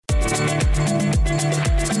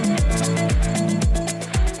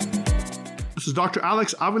is Dr.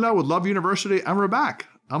 Alex Avila with Love University, and we're back.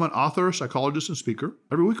 I'm an author, psychologist, and speaker.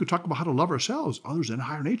 Every week we talk about how to love ourselves, others, and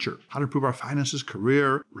higher nature, how to improve our finances,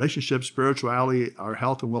 career, relationships, spirituality, our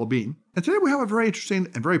health, and well-being. And today we have a very interesting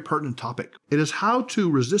and very pertinent topic. It is how to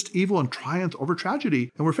resist evil and triumph over tragedy.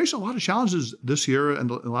 And we're facing a lot of challenges this year and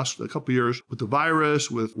the last couple of years with the virus,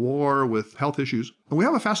 with war, with health issues. And we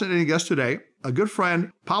have a fascinating guest today, a good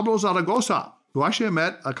friend, Pablo Zaragoza, who actually I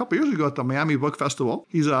met a couple of years ago at the Miami Book Festival.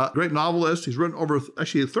 He's a great novelist. He's written over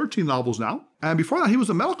 13 novels now. And before that, he was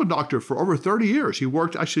a medical doctor for over 30 years. He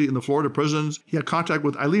worked actually in the Florida prisons. He had contact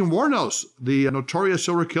with Aileen Wuornos, the notorious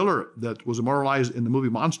serial killer that was immortalized in the movie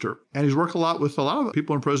Monster. And he's worked a lot with a lot of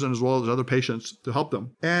people in prison as well as other patients to help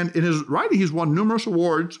them. And in his writing, he's won numerous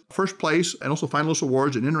awards, first place, and also finalist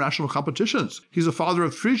awards in international competitions. He's a father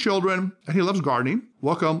of 3 children, and he loves gardening.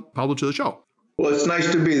 Welcome, Pablo, to the show. Well, it's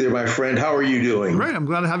nice to be there, my friend. How are you doing? Great. I'm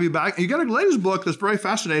glad to have you back. You got a latest book that's very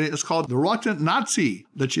fascinating. It's called The Reluctant Nazi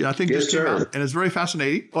that I think just came out. And it's very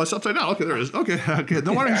fascinating. Oh, it's upside down. Okay, there it is. Okay.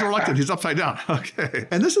 No wonder he's reluctant. He's upside down. Okay.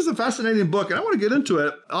 And this is a fascinating book, and I want to get into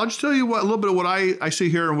it. I'll just tell you a little bit of what I see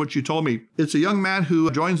here and what you told me. It's a young man who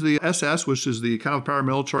joins the SS, which is the kind of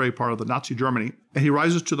paramilitary part of the Nazi Germany. And he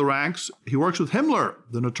rises to the ranks. He works with Himmler,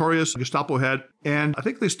 the notorious Gestapo head. And I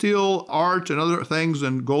think they steal art and other things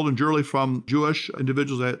and gold and jewelry from Jewish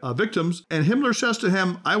individuals, victims. And Himmler says to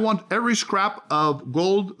him, I want every scrap of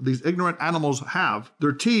gold these ignorant animals have,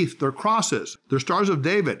 their teeth, their crosses, their stars of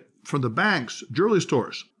David, from the banks, jewelry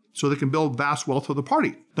stores, so they can build vast wealth for the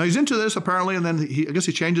party. Now, he's into this, apparently, and then I guess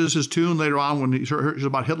he changes his tune later on when he hears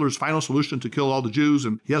about Hitler's final solution to kill all the Jews,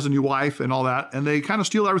 and he has a new wife and all that, and they kind of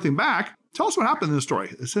steal everything back. Tell us what happened in this story.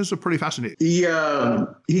 This is pretty fascinating.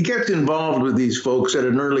 He gets involved with these folks at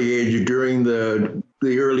an early age during the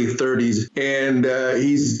early 30s, and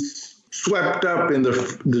he's swept up in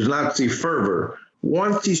the Nazi fervor.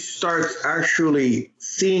 Once he starts actually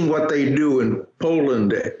seeing what they do in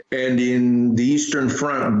Poland and in the Eastern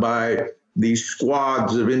Front by these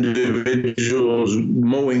squads of individuals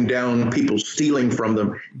mowing down people, stealing from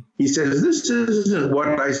them, he says, this isn't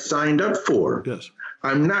what I signed up for. Yes.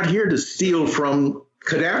 I'm not here to steal from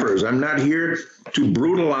cadavers. I'm not here to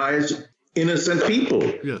brutalize innocent people.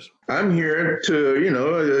 Yes. I'm here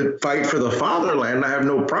to, fight for the fatherland. I have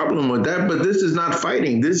no problem with that, but this is not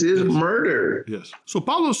fighting. This is murder. Yes. So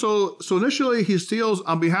Pablo, so initially he steals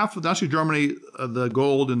on behalf of Nazi Germany the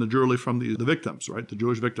gold and the jewelry from the victims, right? The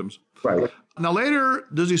Jewish victims. Right. Now later,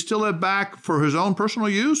 does he steal it back for his own personal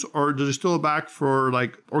use, or does he steal it back for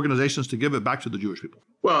organizations to give it back to the Jewish people?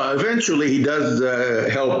 Well, eventually he does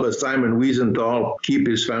help Simon Wiesenthal keep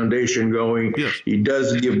his foundation going. Yes. He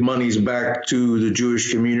does give monies back to the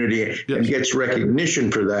Jewish community and gets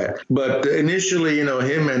recognition for that. But initially,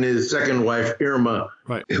 him and his second wife, Irma,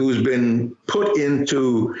 right, who's been put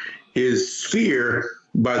into his sphere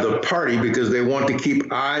by the party because they want to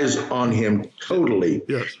keep eyes on him totally.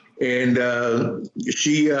 Yes. And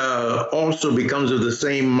she also becomes of the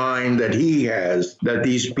same mind that he has, that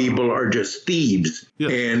these people are just thieves.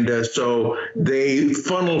 Yes. And so they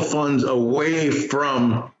funnel funds away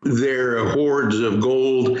from their hoards of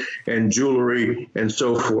gold and jewelry and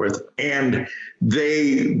so forth. And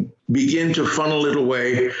they begin to funnel it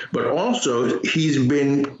away. But also he's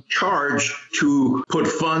been charged to put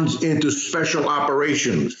funds into special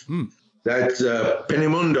operations. That's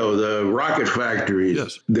Penimundo, the rocket factories,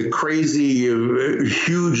 yes, the crazy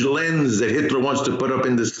huge lens that Hitler wants to put up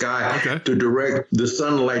in the sky to direct the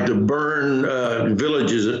sunlight to burn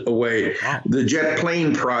villages away, the jet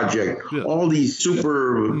plane project, all these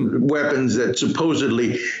super weapons that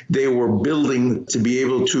supposedly they were building to be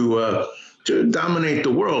able to dominate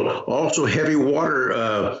the world. Also heavy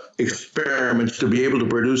water experiments to be able to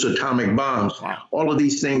produce atomic bombs. Wow. All of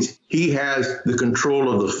these things, he has the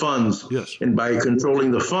control of the funds. Yes. And by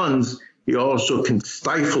controlling the funds, he also can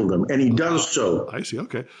stifle them, and he does so. I see.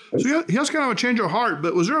 Okay. So he has kind of a change of heart,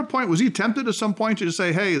 but was he tempted at some point to just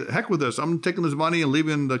say, hey, heck with this, I'm taking this money and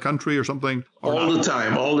leaving the country or something? All the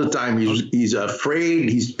time. He's afraid,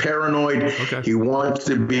 he's paranoid. Okay. He wants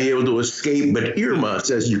to be able to escape, but Irma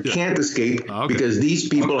says you can't escape because these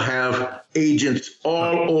people have agents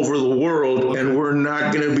all over the world, and we're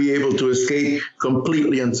not going to be able to escape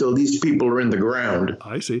completely until these people are in the ground.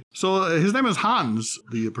 I see. So his name is Hans,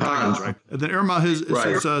 the protagonist, right? And then Irma, his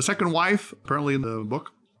second wife, apparently in the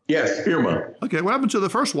book. Yes, Irma. Okay, what happened to the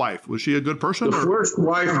first wife? Was she a good person? The first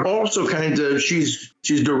wife also she's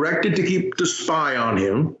directed to keep the spy on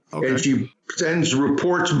him, and she sends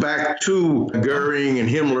reports back to Goering and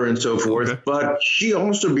Himmler and so forth. Okay. But she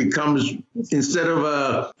also becomes, instead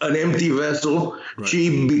of an empty vessel,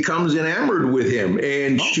 she becomes enamored with him,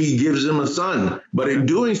 and she gives him a son. But in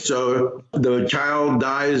doing so, the child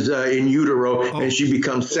dies in utero, and she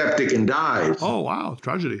becomes septic and dies. Oh, wow.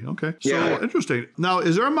 Tragedy. Okay. So Yeah. interesting. Now,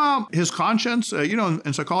 is Irma, his conscience,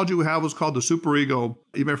 in psychology, we have what's called the superego.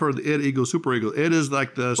 You may have heard of the id, ego, superego. It is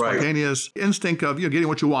like the spontaneous instinct of, getting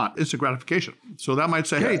what you want, instant gratification. So that might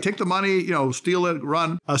say, hey, take the money, steal it,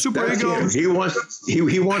 run. Superego. He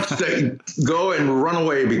wants to go and run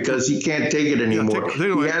away because he can't take it anymore. Take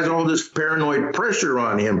it away. He has all this paranoid pressure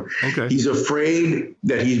on him. Okay. He's afraid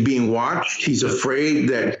that he's being watched. He's afraid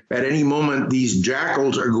that at any moment these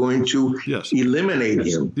jackals are going to eliminate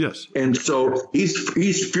him. Yes. And so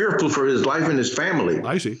he's fearful for his life and his family.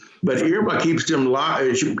 I see. But Irma keeps him.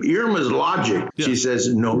 Irma's logic. Yes. She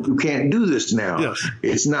says, "No, you can't do this now. Yes.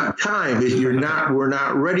 It's not time. We're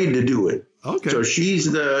not ready to do it." Okay. So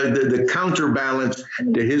she's the counterbalance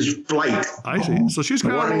to his flight. I see. So she's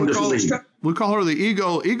kind of Wanting we call her the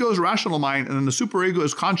ego. Ego is rational mind, and then the superego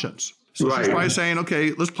is conscience. So she's probably saying,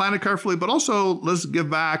 okay, let's plan it carefully, but also let's give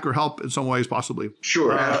back or help in some ways, possibly.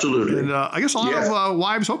 Sure, absolutely. And I guess a lot of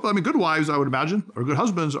wives, good wives, I would imagine, or good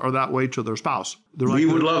husbands are that way to their spouse. We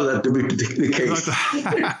would love that to be the case.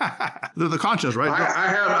 They're the conscience, right? I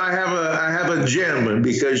have a gem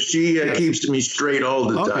because she keeps me straight all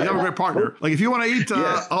the time. You have a great partner. Like if you want to eat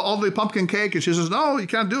all the pumpkin cake, and she says, no, you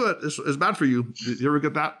can't do it. It's bad for you. You ever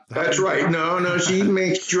get that? That's right. No. She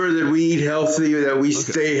makes sure that we eat healthy, that we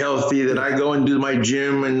stay healthy, that I go and do my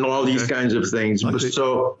gym and all these kinds of things.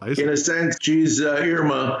 So in a sense, she's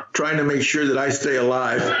Irma trying to make sure that I stay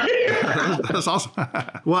alive. That's awesome.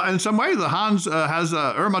 Well, in some way, the Hans has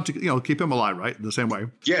Irma to keep him alive, right? The same way.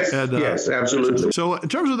 Yes. Yes, absolutely. So in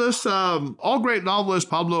terms of this, all great novelists,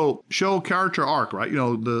 Pablo, show character arc, right?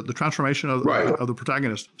 The transformation of the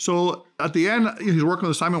protagonist. So at the end, he's working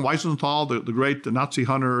with Simon Wiesenthal, the great Nazi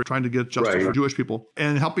hunter, trying to get justice for Jewish people,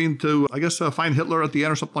 and helping to, I guess, find Hitler at the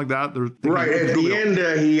end or something like that. At the end,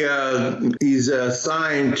 he's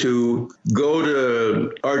assigned to go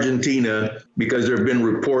to Argentina because there have been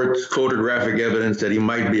reports, photographic evidence that he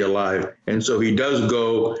might be alive, and so he does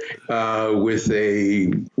go with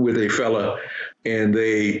a fella, and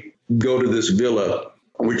they go to this villa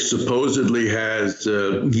which supposedly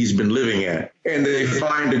he's been living at. And they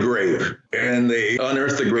find a grave, and they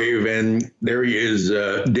unearth the grave, and there he is,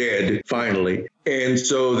 dead, finally. And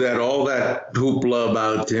so that all that hoopla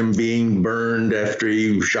about him being burned after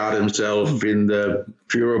he shot himself in the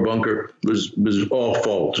Fuhrer bunker was all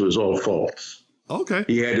false. It was all false. Okay.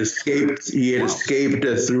 He had escaped. Escaped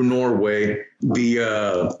through Norway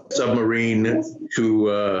via submarine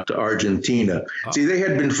to Argentina. See, they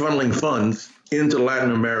had been funneling funds into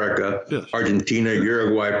Latin America, Argentina,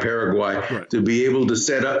 Uruguay, Paraguay, to be able to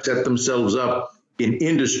set themselves up in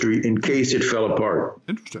industry in case it fell apart.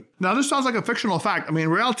 Interesting. Now, this sounds like a fictional fact. I mean, in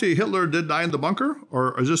reality, Hitler did die in the bunker,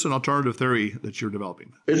 or is this an alternative theory that you're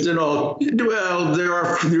developing? There is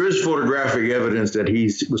photographic evidence that he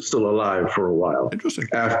was still alive for a while. Interesting.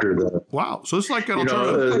 After the. Wow. So it's like an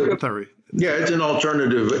alternative theory. Yeah, it's an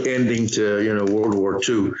alternative ending to World War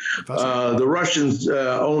II. The Russians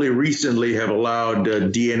only recently have allowed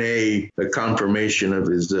DNA confirmation of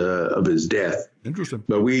his death. Interesting.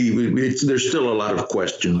 But there's still a lot of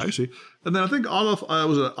questions. I see. And then I think Adolf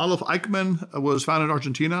Eichmann was found in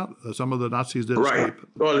Argentina. Some of the Nazis did escape.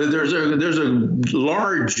 Well, there's a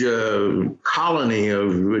large colony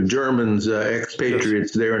of Germans,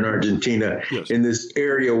 expatriates there in Argentina. In this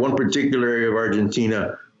area, one particular area of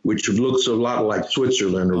Argentina, which looks a lot like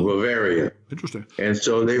Switzerland or Bavaria. Interesting. And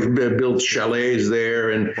so they've built chalets there,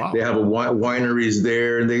 and they have wineries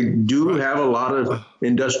there, and they do have a lot of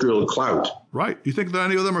industrial clout. Right. Do you think that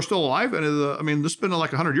any of them are still alive? This has been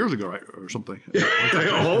like 100 years ago, right, or something?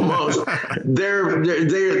 Almost. The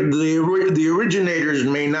originators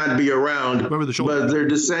may not be around, but their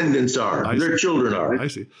descendants are. Their children are. I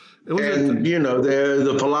see.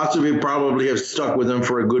 The philosophy probably has stuck with them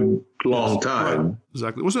for a good long time. Right.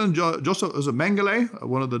 Exactly. Wasn't Joseph? Was it Mengele,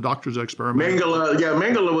 one of the doctors that experimented?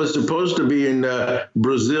 Mengele was supposed to be in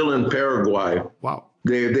Brazil and Paraguay. Wow.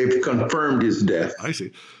 They've confirmed his death. I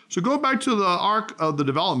see. So go back to the arc of the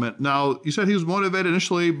development. Now, you said he was motivated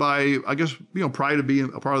initially by, I guess, pride of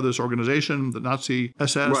being a part of this organization, the Nazi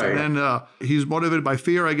SS. Right. And then he's motivated by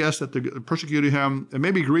fear, I guess, that they're persecuting him, and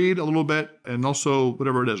maybe greed a little bit, and also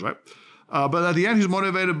whatever it is, right? But at the end, he's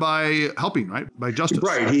motivated by helping, right? By justice.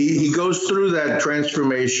 Right. He goes through that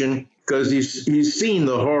transformation because he's seen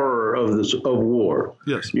the horror of war.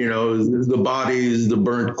 Yes. You know, the bodies, the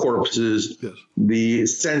burnt corpses, yes. the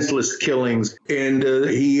senseless killings, and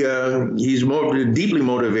he's deeply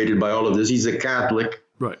motivated by all of this. He's a Catholic.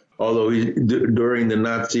 Right. Although during the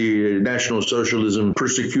Nazi National Socialism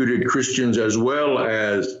persecuted Christians as well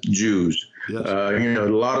as Jews. Yes. You know, a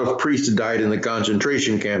lot of priests died in the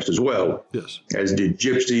concentration camps as well. Yes. As did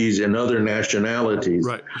gypsies and other nationalities.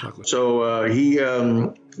 Right. Exactly. So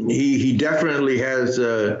he definitely has.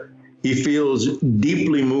 He feels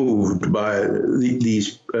deeply moved by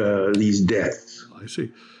these deaths. I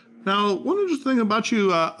see. Now, one interesting thing about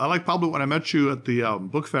you, I like probably when I met you at the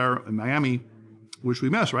book fair in Miami, which we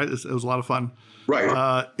missed, right? It was a lot of fun.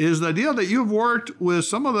 Right. Is the idea that you've worked with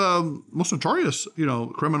some of the most notorious,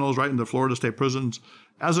 criminals, right, in the Florida state prisons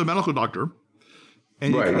as a medical doctor.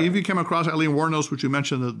 And right. you came across Aileen Wuornos, which you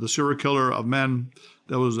mentioned, the serial killer of men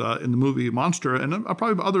that was in the movie Monster, and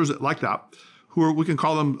probably others like that, we can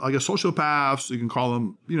call them, I guess, sociopaths. You can call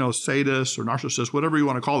them, sadists or narcissists, whatever you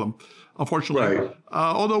want to call them. Unfortunately, right.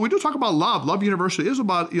 Although we do talk about love. Love University is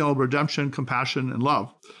about redemption, compassion, and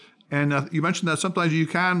love. And you mentioned that sometimes you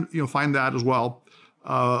can find that as well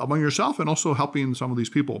among yourself and also helping some of these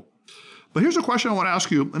people. But here's a question I want to ask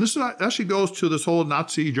you, and this actually goes to this whole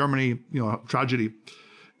Nazi Germany tragedy,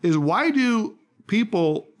 is why do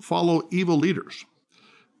people follow evil leaders?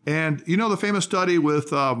 And the famous study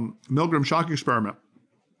with Milgram shock experiment,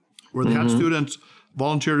 where they had students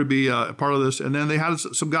volunteer to be a part of this, and then they had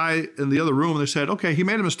some guy in the other room, and they said, okay, he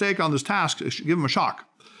made a mistake on this task, give him a shock.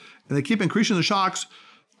 And they keep increasing the shocks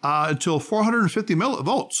until 450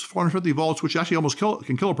 volts, which actually almost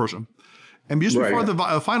can kill a person. And just before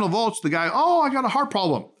the final volts, the guy, I got a heart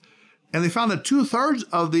problem. And they found that 2/3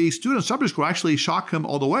 of the student subjects could actually shock him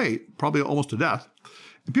all the way, probably almost to death.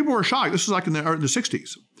 And people were shocked. This is like in the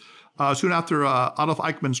 60s, soon after Adolf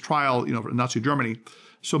Eichmann's trial, in Nazi Germany.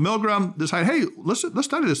 So Milgram decided, hey, let's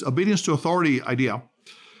study this obedience to authority idea.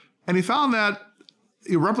 And he found that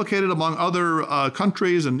it replicated among other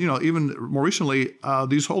countries, and even more recently,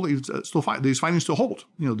 these findings still hold.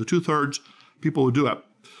 The 2/3 people who do it.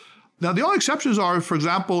 Now, the only exceptions are, for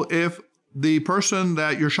example, if the person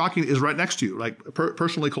that you're shocking is right next to you, like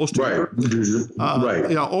personally close to you.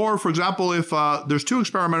 Right. Or, for example, if there's two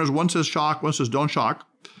experimenters, one says shock, one says don't shock,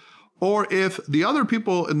 or if the other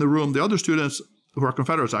people in the room, the other students who are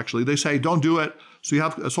Confederates actually, they say don't do it, so you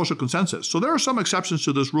have a social consensus. So there are some exceptions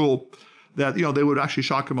to this rule that they would actually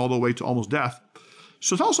shock him all the way to almost death.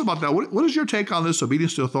 So tell us about that. What is your take on this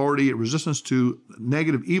obedience to authority, resistance to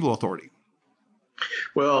negative, evil authority?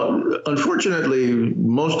 Well, unfortunately,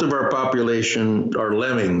 most of our population are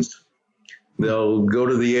lemmings. They'll go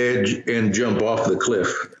to the edge and jump off the cliff.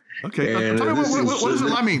 Okay. What does a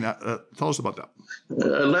lemming? Tell us about that.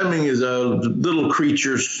 A lemming is a little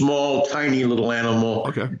creature, small, tiny little animal.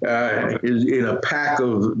 Okay. Is in a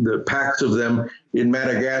packs of them. In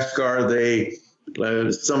Madagascar, they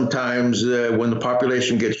sometimes when the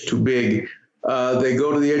population gets too big, they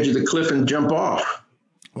go to the edge of the cliff and jump off,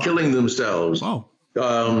 killing themselves. Wow.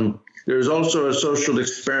 There's also a social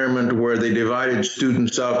experiment where they divided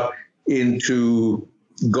students up into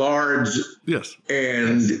guards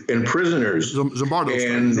and prisoners.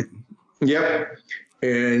 Zimbardo. Yep.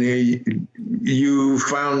 And you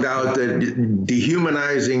found out that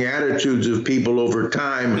dehumanizing attitudes of people over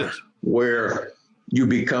time, where you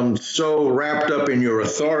become so wrapped up in your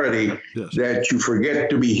authority that you forget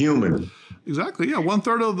to be human. Exactly. Yeah.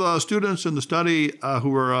 1/3 of the students in the study who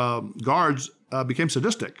were guards became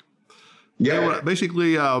sadistic. Yeah.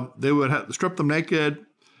 They would strip them naked.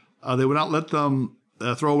 They would not let them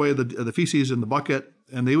throw away the feces in the bucket,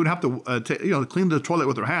 and they would have to clean the toilet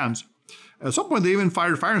with their hands. At some point, they even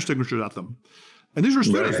fired fire extinguishers at them. And these were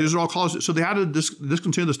students. These are all college. So they had to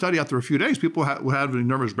discontinue the study after a few days. People had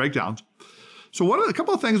nervous breakdowns. So a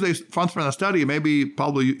couple of things they found from that study,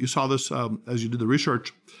 probably you saw this as you did the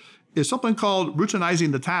research, is something called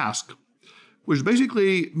routinizing the task, which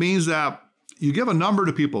basically means that you give a number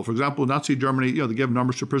to people. For example, in Nazi Germany, they give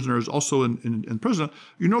numbers to prisoners. Also in prison,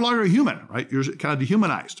 you're no longer a human, right? You're kind of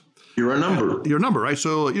dehumanized. You're a number. You're a number, right?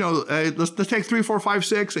 So, let's take 3, 4, 5,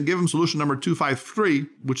 6 and give them solution number 253,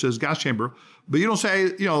 which is gas chamber. But you don't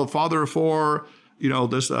say, father of 4,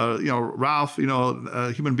 Ralph,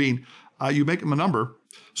 human being. You make them a number.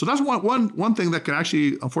 So that's one thing that can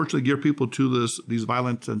actually, unfortunately, gear people to these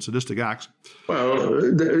violent and sadistic acts. Well,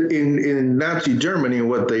 in Nazi Germany,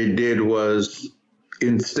 what they did was,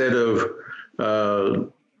 instead of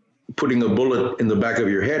putting a bullet in the back of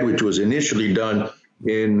your head, which was initially done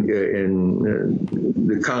in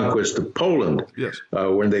the conquest of Poland,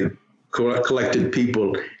 when they collected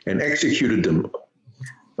people and executed them.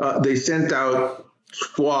 they sent out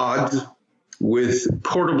squads with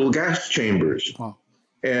portable gas chambers. Wow.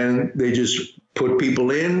 And they just put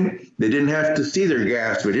people in. They didn't have to see their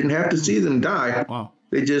gas. We didn't have to see them die. Wow.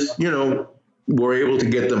 They just, were able to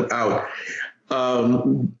get them out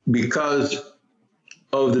because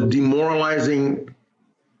of the demoralizing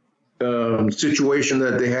situation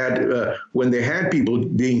that they had when they had people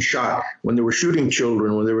being shot, when they were shooting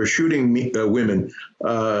children, when they were shooting women,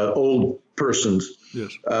 old persons.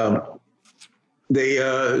 Yes.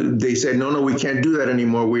 They said, no, we can't do that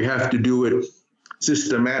anymore. We have to do it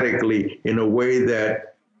systematically in a way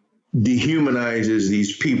that dehumanizes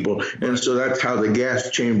these people. And so that's how the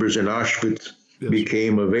gas chambers in Auschwitz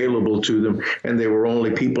became available to them. And they were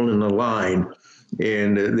only people in the line.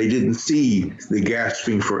 And they didn't see the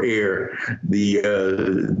gasping for air, the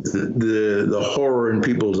horror in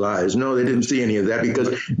people's eyes. No, they didn't see any of that because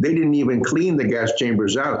they didn't even clean the gas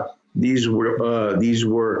chambers out. These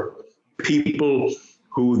were people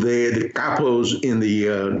who the capos in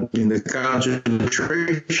the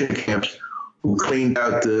concentration camps who cleaned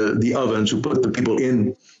out the ovens, who put the people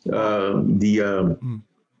in the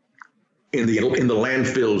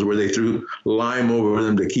landfills where they threw lime over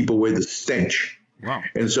them to keep away the stench. Wow.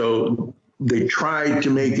 And so they tried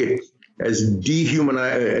to make it as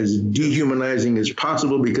dehumanizing as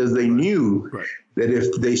possible because they knew that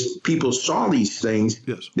if people saw these things,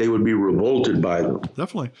 they would be revolted by them.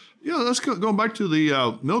 Definitely. Yeah, let's go back to the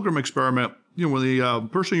Milgram experiment. When the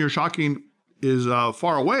person you're shocking is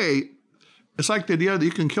far away, it's like the idea that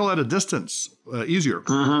you can kill at a distance easier.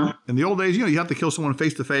 In the old days, you have to kill someone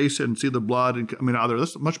face to face and see the blood. And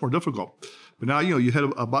that's much more difficult. But now, you hit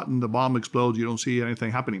a button, the bomb explodes, you don't see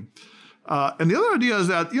anything happening. And the other idea is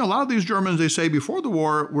that, a lot of these Germans, they say before the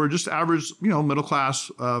war, were just average, middle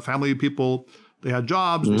class family people. They had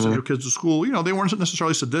jobs, they sent their kids to school. They weren't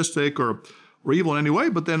necessarily sadistic or evil in any way,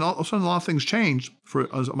 but then all of a sudden a lot of things changed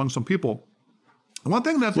among some people. And one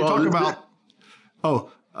thing that they talk about,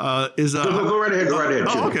 is... Go right ahead.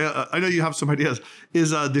 Oh, okay. I know you have some ideas.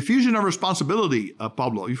 Is diffusion of responsibility,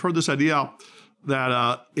 Pablo. You've heard this idea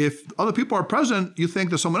that if other people are present, you think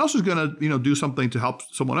that someone else is going to, do something to help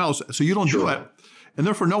someone else, so you don't do it, and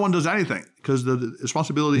therefore no one does anything because the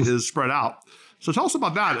responsibility is spread out. So tell us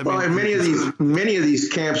about that. And many of these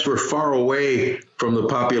camps were far away from the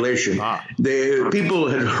population. People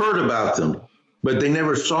had heard about them, but they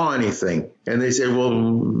never saw anything, and they said, "Well,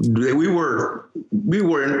 we were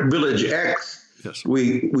in Village X. Yes.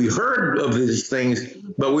 We heard of these things,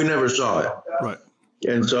 but we never saw it." Right.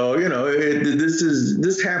 And so,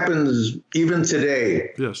 this happens even today.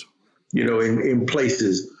 Yes. In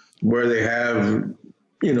places where they have,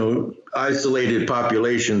 isolated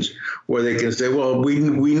populations where they can say, well,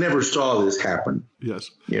 we never saw this happen.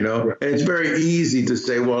 Yes. And it's very easy to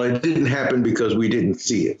say, well, it didn't happen because we didn't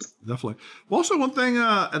see it. Definitely. Well, also one thing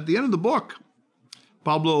at the end of the book,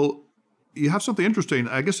 Pablo, you have something interesting.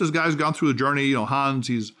 I guess this guy's gone through the journey, Hans,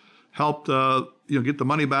 he's helped, get the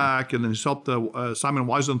money back, and then he's helped Simon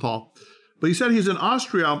Wiesenthal. But he said he's in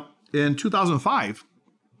Austria in 2005,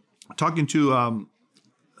 talking to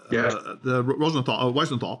the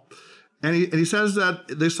Wiesenthal, and he says that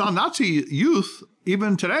they saw Nazi youth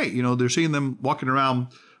even today. They're seeing them walking around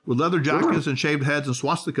with leather jackets and shaved heads and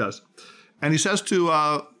swastikas. And he says to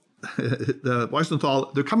the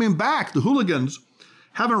Wiesenthal, they're coming back. The hooligans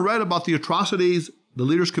haven't read about the atrocities the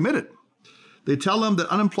leaders committed. They tell them that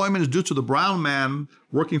unemployment is due to the brown man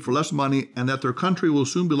working for less money and that their country will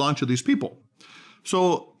soon belong to these people.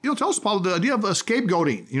 So, tell us, Paulo, the idea of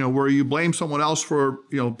scapegoating, where you blame someone else for,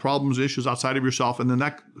 problems, issues outside of yourself, and then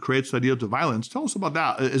that creates the idea of violence. Tell us about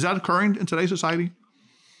that. Is that occurring in today's society?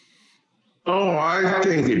 Oh, I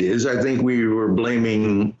think it is. I think we were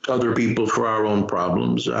blaming other people for our own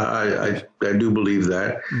problems. I do believe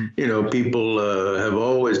that. People have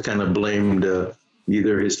always kind of blamed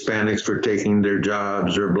either Hispanics for taking their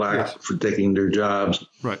jobs or blacks for taking their jobs.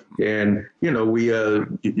 Right. And,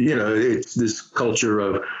 it's this culture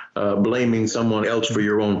of blaming someone else for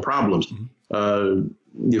your own problems.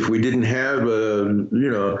 If we didn't have,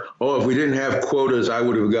 if we didn't have quotas, I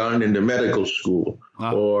would have gone into medical school.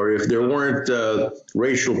 Or if there weren't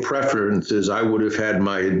racial preferences, I would have had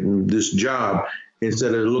this job.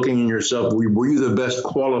 Instead of looking in yourself, were you the best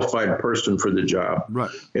qualified person for the job?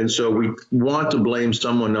 Right. And so we want to blame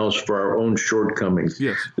someone else for our own shortcomings.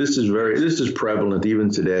 Yes. This is prevalent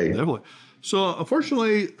even today. Definitely. So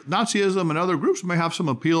unfortunately, Nazism and other groups may have some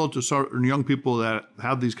appeal to certain young people that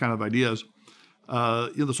have these kind of ideas.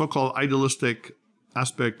 The so-called idealistic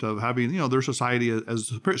aspect of having, their society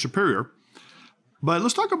as superior. But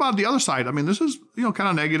let's talk about the other side. I mean, this is, kind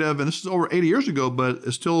of negative, and this is over 80 years ago, but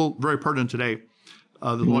it's still very pertinent today.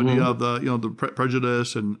 the whole idea of the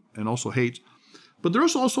prejudice and also hate. But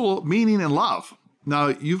there's also meaning in love. Now,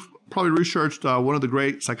 you've probably researched one of the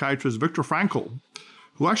great psychiatrists, Viktor Frankl,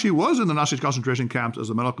 who actually was in the Nazi concentration camps as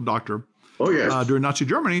a medical doctor. Oh, yes. During Nazi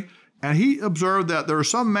Germany. And he observed that there are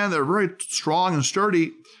some men that are very strong and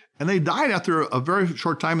sturdy, and they died after a very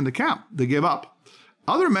short time in the camp. They gave up.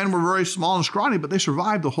 Other men were very small and scrawny, but they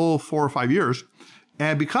survived the whole 4 or 5 years.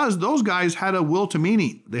 And because those guys had a will to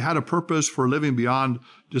meaning, they had a purpose for living beyond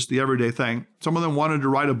just the everyday thing. Some of them wanted to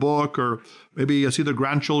write a book or maybe see their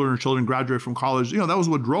grandchildren or children graduate from college. That was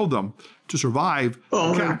what drove them to survive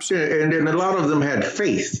the camps. And a lot of them had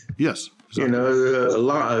faith. Yes. Exactly. A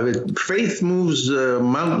lot of it. Faith moves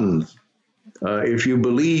mountains. If you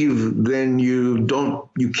believe, then you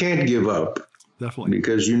can't give up. Definitely.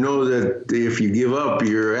 Because you know that if you give up,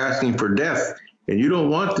 you're asking for death. And you don't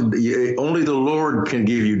want to. Only the Lord can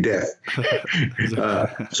give you death.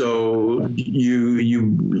 So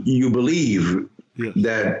you believe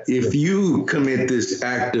that if you commit this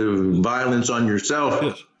act of violence on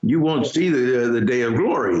yourself, you won't see the day of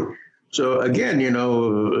glory. So again,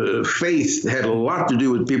 faith had a lot to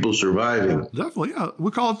do with people surviving. Definitely, yeah.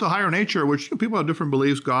 We call it the higher nature, which people have different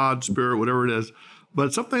beliefs, God, spirit, whatever it is. But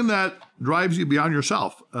it's something that drives you beyond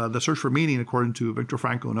yourself, the search for meaning, according to Viktor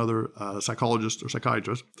Frankl and other psychologists or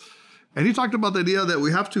psychiatrists. And he talked about the idea that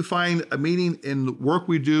we have to find a meaning in work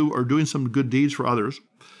we do or doing some good deeds for others,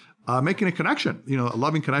 making a connection, a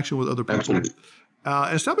loving connection with other people.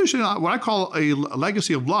 Establishing what I call a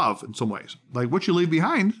legacy of love in some ways. Like what you leave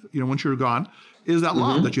behind, once you're gone, is that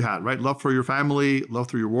love that you had, right? Love for your family, love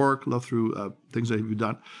through your work, love through things that you've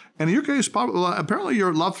done. And in your case, apparently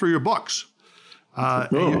your love through your books.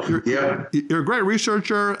 You're a great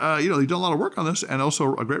researcher. You've done a lot of work on this, and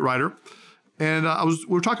also a great writer. And we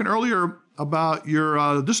were talking earlier about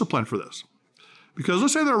your discipline for this, because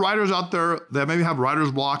let's say there are writers out there that maybe have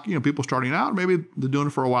writer's block. People starting out, maybe they're doing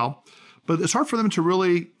it for a while, but it's hard for them to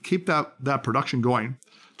really keep that production going.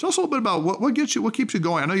 Tell us a little bit about what keeps you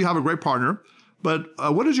going. I know you have a great partner, but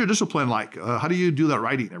what is your discipline like? How do you do that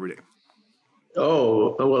writing every day?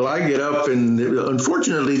 Oh, well, I get up and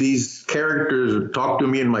unfortunately these characters talk to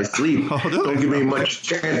me in my sleep. Don't give me much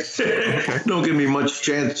chance. Don't give me much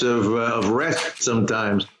chance of rest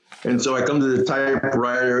sometimes. And so I come to the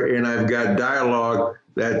typewriter and I've got dialogue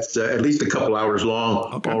that's at least a couple hours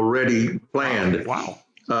long already planned. Wow.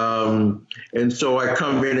 And so I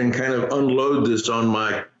come in and kind of unload this on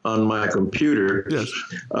my computer. Yes.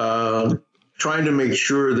 Trying to make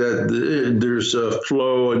sure that there's a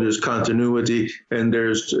flow and there's continuity and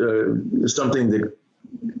there's something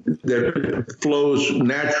that flows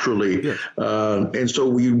naturally. Yes. And so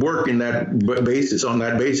we work on that basis.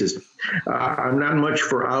 I'm not much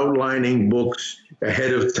for outlining books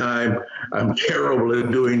ahead of time. I'm terrible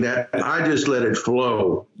at doing that. I just let it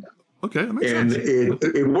flow. Okay, that makes sense.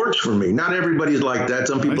 It works for me. Not everybody's like that.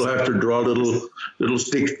 Some people have to draw little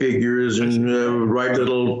stick figures and write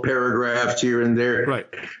little paragraphs here and there, right,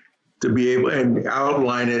 to be able and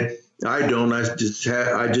outline it. I don't. I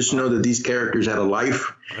just know that these characters had a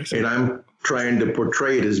life, and I'm trying to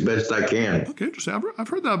portray it as best I can. Okay, interesting. I've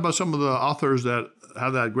heard that about some of the authors that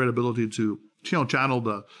have that great ability to channel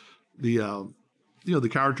the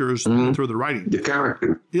characters through the writing. The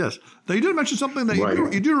character. Yes. Now, you did mention something that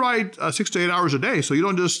you do write 6 to 8 hours a day, so you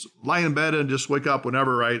don't just lie in bed and just wake up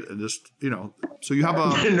whenever, right? And just, so you have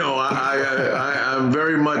a... No, I'm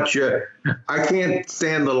very much... I can't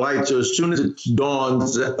stand the light, so as soon as it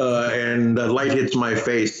dawns and the light hits my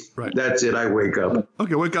face, that's it, I wake up.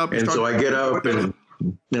 Okay, wake up. And so I get up and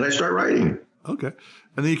I start writing. Okay.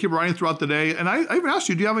 And then you keep writing throughout the day. And I even asked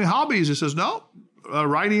you, do you have any hobbies? He says, no.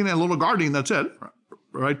 Writing and a little gardening, that's it,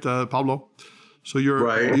 right, Pablo? So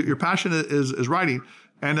your passion is writing.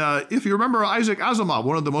 And if you remember Isaac Asimov,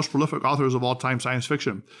 one of the most prolific authors of all time science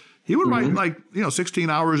fiction, he would write 16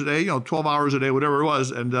 hours a day, 12 hours a day, whatever it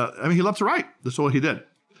was. And he loved to write. That's what he did.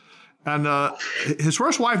 And his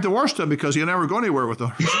first wife divorced him because he never go anywhere with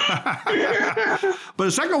her. But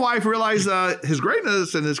his second wife realized his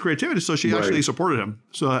greatness and his creativity, so she actually supported him.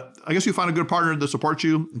 So I guess you find a good partner that supports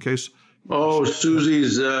you in case... Oh,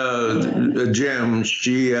 Susie's a gem.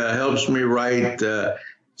 She helps me write.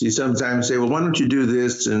 She sometimes say, well, why don't you do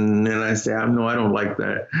this? And then I say, no, I don't like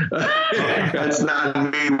that. That's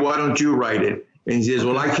not me. Why don't you write it? And he says,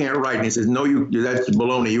 well, I can't write. And he says, no, that's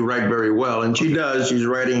baloney. You write very well. And she does. She's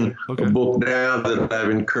writing a book now that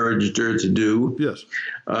I've encouraged her to do. Yes.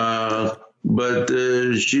 But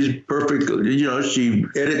she's perfect. She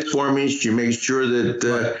edits for me. She makes sure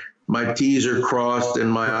that my T's are crossed and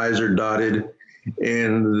my I's are dotted,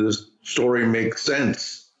 and the story makes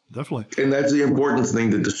sense. Definitely. And that's the important thing,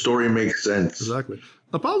 that the story makes sense. Exactly.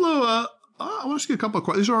 Now, Pablo, I want to ask you a couple of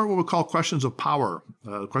questions. These are what we call questions of power,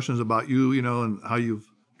 questions about you, and how you've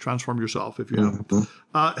transformed yourself, if you have.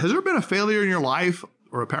 Mm-hmm. Has there been a failure in your life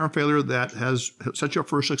or apparent failure that has set you up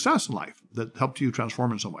for success in life, that helped you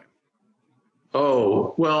transform in some way?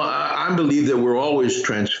 Oh, well, I believe that we're always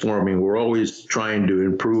transforming. We're always trying to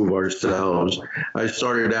improve ourselves. I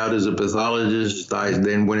started out as a pathologist. I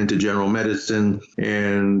then went into general medicine.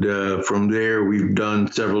 And from there, we've done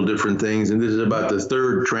several different things. And this is about the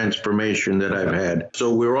third transformation that I've had.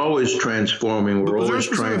 So we're always transforming. We're always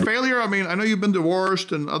trying. Was there a failure? I mean, I know you've been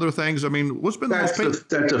divorced and other things. I mean, what's been the most painful?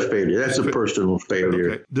 That's a failure. That's a personal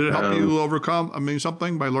failure. Okay. Did it help you overcome,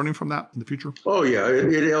 something by learning from that in the future? Oh, yeah.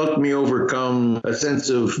 It helped me overcome a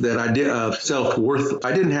sense of self-worth.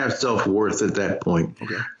 I didn't have self-worth at that point.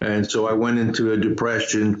 Okay. And so I went into a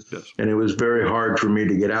depression, and it was very hard for me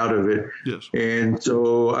to get out of it. Yes. And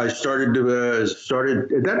so I started to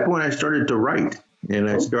write. And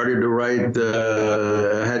I started to write,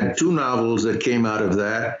 I had 2 novels that came out of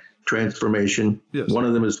that transformation. Yes. One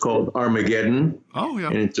of them is called Armageddon. Oh, yeah.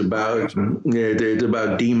 And it's about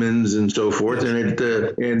demons and so forth. Yes.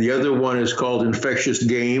 And the other one is called Infectious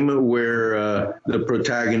Game, where the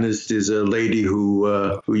protagonist is a lady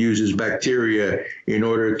who uses bacteria in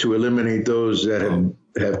order to eliminate those that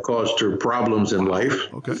have caused her problems in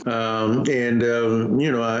life. Okay. And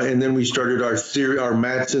then we started our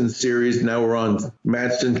Madsen series. Now we're on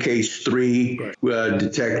Madsen Case 3,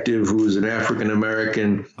 detective who is an African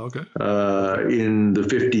American in the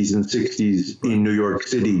 50s and 60s in New York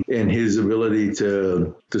City, and his ability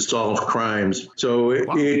to solve crimes. So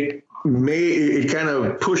it kind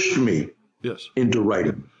of pushed me into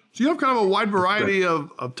writing. So you have kind of a wide variety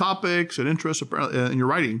of topics and interests in your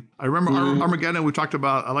writing. I remember Armageddon, we talked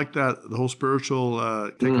about, I like that, the whole spiritual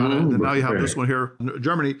take on it. And now you have this one here in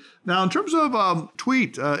Germany. Now, in terms of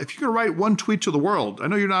tweet, if you could write one tweet to the world, I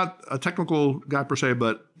know you're not a technical guy per se,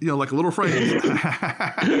 but like a little phrase.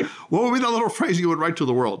 What would be that little phrase you would write to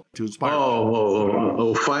the world to inspire?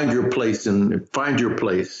 Find your place and find your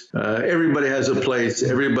place. Everybody has a place.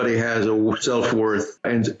 Everybody has a self-worth,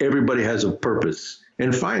 and everybody has a purpose.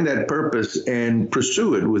 And find that purpose and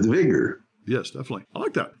pursue it with vigor. Yes, definitely. I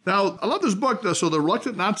like that. Now, I love this book. So The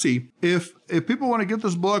Reluctant Nazi, if people want to get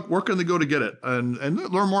this book, where can they go to get it? And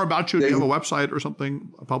learn more about you? Do you have a website or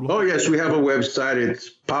something, Pablo? Oh, yes, we have a website. It's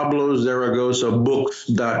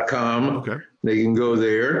PabloZaragozaBooks.com. Okay. They can go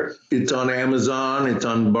there. It's on Amazon. It's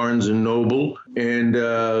on Barnes & Noble. And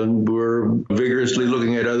we're vigorously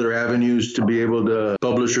looking at other avenues to be able to,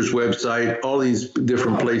 publisher's website, all these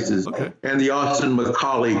different places. Okay. And the Austin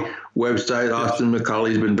Macaulay website. Austin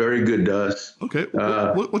Macaulay's been very good to us. Okay.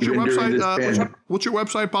 What's your website? What's your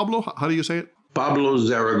website, Pablo? How do you say it?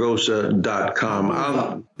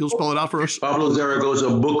 PabloZaragoza.com. You'll spell it out for us?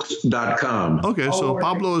 PabloZaragozaBooks.com. Okay, so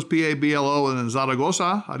Pablo is Pablo and then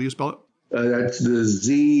Zaragoza. How do you spell it? That's the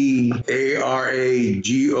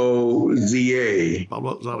Zaragoza.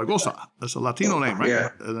 Pablo Zaragoza. That's a Latino name, right?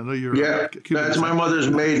 Yeah. And I know you're That's my mother's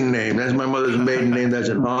maiden name. That's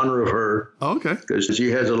in honor of her. Oh, okay. Because she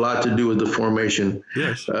has a lot to do with the formation.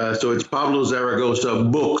 Yes. So it's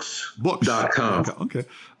PabloZaragozaBooks.com. Okay.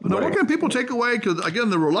 Now, what can people take away? Because, again,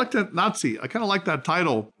 The Reluctant Nazi, I kind of like that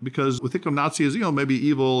title because we think of Nazi as, maybe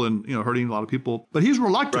evil and, hurting a lot of people. But he's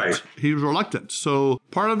reluctant. Right. He's reluctant. So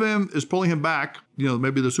part of him is pulling him back,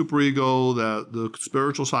 maybe the superego, the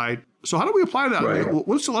spiritual side. So how do we apply that? Right.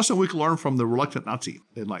 What's the lesson we can learn from the reluctant Nazi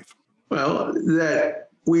in life? Well, that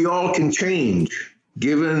we all can change.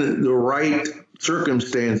 Given the right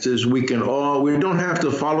circumstances, we don't have to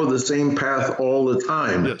follow the same path all the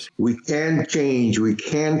time. Yes. We can change, we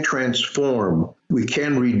can transform, we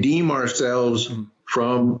can redeem ourselves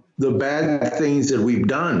from the bad things that we've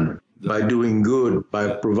done by doing good,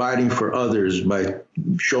 by providing for others, by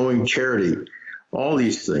showing charity, all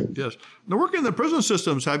these things. Yes. Now, working in the prison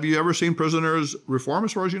systems, have you ever seen prisoners reform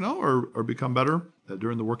as far as you know, or become better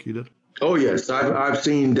during the work you did? Oh, yes. I've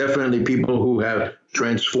seen definitely people who have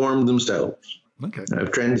transformed themselves. Okay.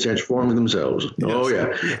 Have transformed themselves. Yes. Oh,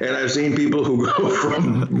 yeah. And I've seen people who go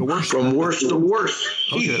from worse to worse.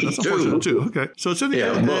 Okay, that's unfortunate too. Okay. So it's in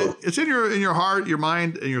your heart, your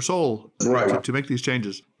mind, and your soul to make these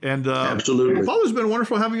changes. And absolutely. It's always been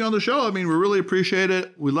wonderful having you on the show. I mean, we really appreciate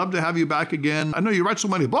it. We'd love to have you back again. I know you write so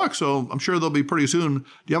many books, so I'm sure they'll be pretty soon. Do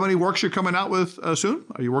you have any works you're coming out with soon?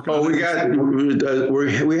 Are you working on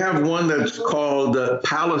it? We have one that's called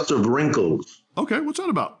Palace of Wrinkles. Okay, what's that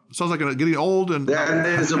about? It sounds like getting old and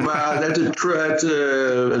that's a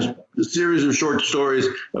series of short stories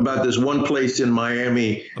about this one place in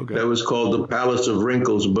Miami that was called the Palace of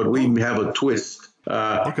Wrinkles, but we have a twist.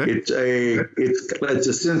 It's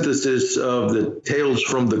a synthesis of the Tales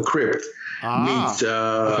from the Crypt meets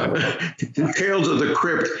Tales of the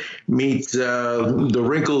Crypt meets the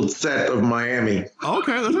Wrinkled Set of Miami.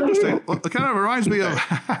 Okay, that's interesting. Well, it kind of reminds me of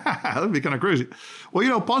that would be kind of crazy.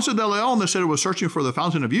 Well, Ponce de Leon, they said, was searching for the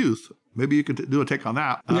fountain of youth. Maybe you could do a take on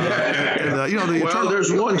that.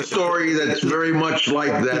 There's one story that's very much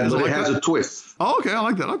like that, but it has a twist. Oh, okay, I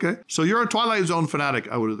like that. Okay, so you're a Twilight Zone fanatic,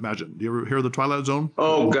 I would imagine. Do you ever hear of the Twilight Zone?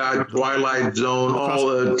 Oh God, Twilight Zone, all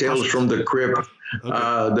the Tales from the Crypt.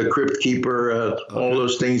 The Crypt Keeper, all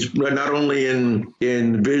those things, not only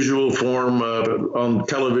in visual form on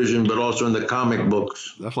television, but also in the comic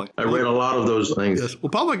books. Definitely. I read a lot of those things. Yes. Well,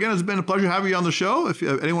 Pablo, again, it's been a pleasure having you on the show. If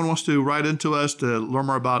anyone wants to write into us to learn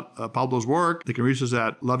more about Pablo's work, they can reach us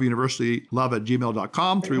at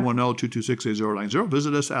loveuniversitylove@gmail.com, 310-226-8090.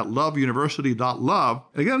 Visit us at loveuniversity.love.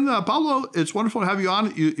 Again, Pablo, it's wonderful to have you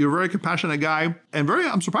on. You're a very compassionate guy, and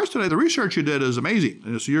I'm surprised today. The research you did is amazing.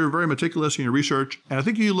 And so you're very meticulous in your research. And I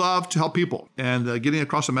think you love to help people, and getting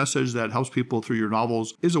across a message that helps people through your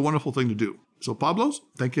novels is a wonderful thing to do. So Pablo,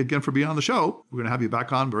 thank you again for being on the show. We're going to have you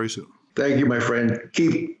back on very soon. Thank you, my friend.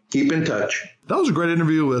 Keep in touch. That was a great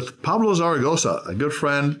interview with Pablo Zaragoza, a good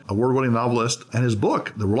friend, award-winning novelist, and his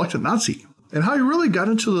book, The Reluctant Nazi, and how he really got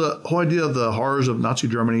into the whole idea of the horrors of Nazi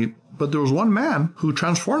Germany. But there was one man who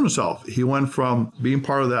transformed himself. He went from being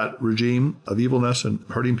part of that regime of evilness and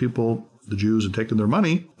hurting people, the Jews, and taking their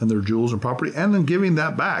money and their jewels and property, and then giving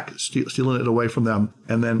that back, stealing it away from them,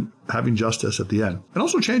 and then having justice at the end. And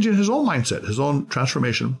also changing his own mindset, his own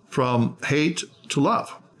transformation from hate to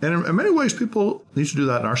love. And in many ways, people need to do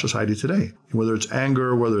that in our society today. Whether it's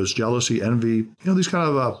anger, whether it's jealousy, envy, these kind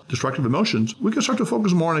of destructive emotions, we can start to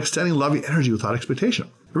focus more on extending loving energy without expectation.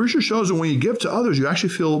 The research shows that when you give to others, you actually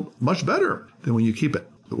feel much better than when you keep it,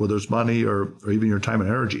 whether it's money or even your time and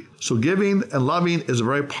energy. So giving and loving is a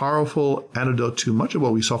very powerful antidote to much of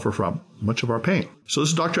what we suffer from, much of our pain. So this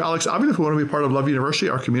is Dr. Alex Avila. If you want to be part of Love University,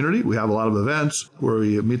 our community, we have a lot of events where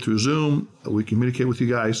we meet through Zoom. We communicate with you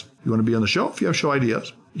guys. If you want to be on the show, if you have show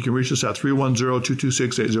ideas, you can reach us at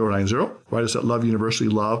 310-226-8090. Write us at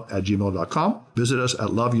loveuniversitylove@gmail.com. Visit us at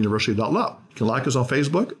loveuniversity.love. You can like us on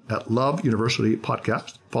Facebook at Love University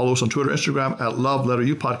Podcast. Follow us on Twitter, Instagram at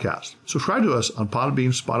Love_U Podcast. Subscribe to us on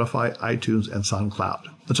Podbean, Spotify, iTunes, and SoundCloud.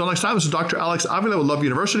 Until next time, this is Dr. Alex Avila with Love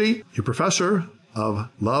University, your professor of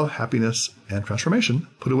love, happiness, and transformation.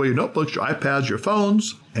 Put away your notebooks, your iPads, your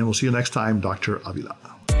phones, and we'll see you next time, Dr. Avila.